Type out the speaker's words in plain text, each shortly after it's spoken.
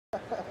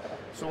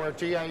So we're at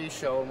GIE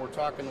show and we're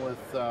talking with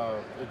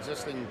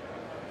existing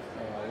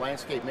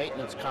landscape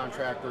maintenance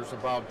contractors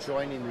about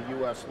joining the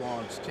U.S.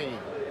 Lawns team.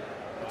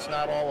 It's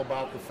not all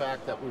about the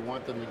fact that we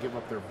want them to give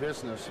up their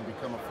business and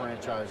become a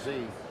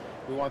franchisee.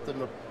 We want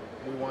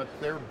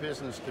their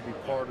business to be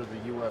part of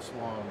the U.S.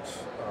 Lawns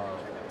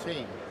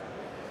team.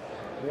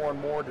 More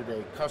and more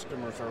today,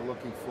 customers are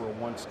looking for a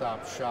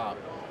one-stop shop.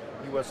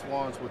 U.S.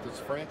 Lawns, with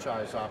its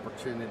franchise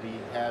opportunity,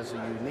 has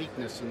a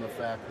uniqueness in the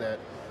fact that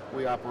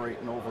we operate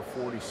in over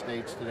 40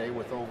 states today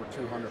with over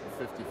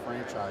 250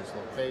 franchise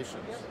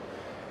locations.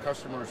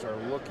 Customers are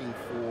looking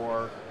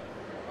for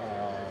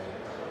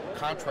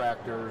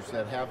contractors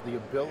that have the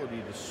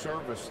ability to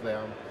service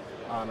them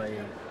on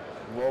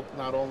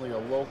not only a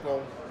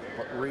local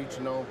but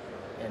regional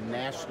and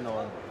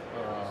national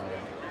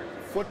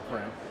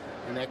footprint,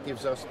 and that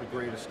gives us the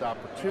greatest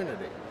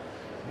opportunity.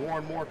 More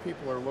and more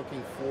people are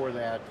looking for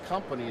that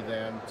company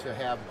then to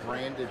have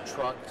branded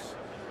trucks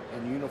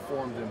and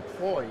uniformed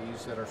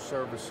employees that are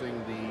servicing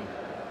the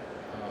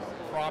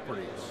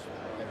properties.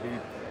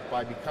 And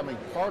by becoming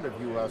part of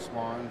U.S.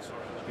 Lawns,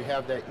 you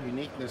have that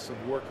uniqueness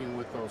of working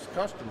with those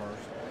customers.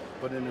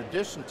 But in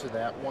addition to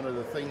that, one of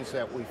the things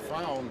that we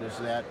found is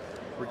that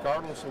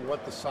regardless of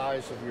what the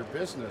size of your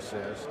business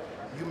is,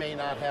 you may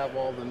not have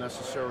all the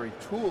necessary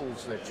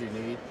tools that you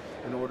need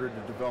in order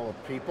to develop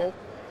people,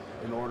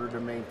 in order to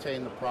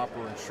maintain the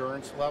proper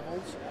insurance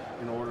levels,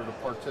 in order to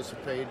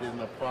participate in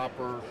the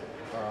proper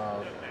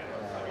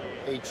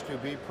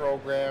H-2B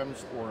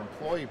programs or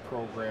employee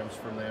programs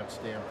from that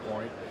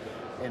standpoint.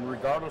 And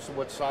regardless of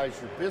what size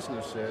your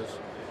business is,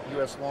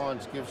 U.S.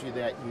 Lawns gives you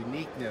that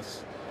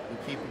uniqueness in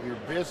keeping your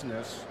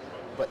business,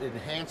 but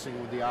enhancing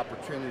with the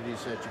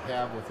opportunities that you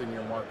have within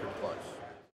your marketplace.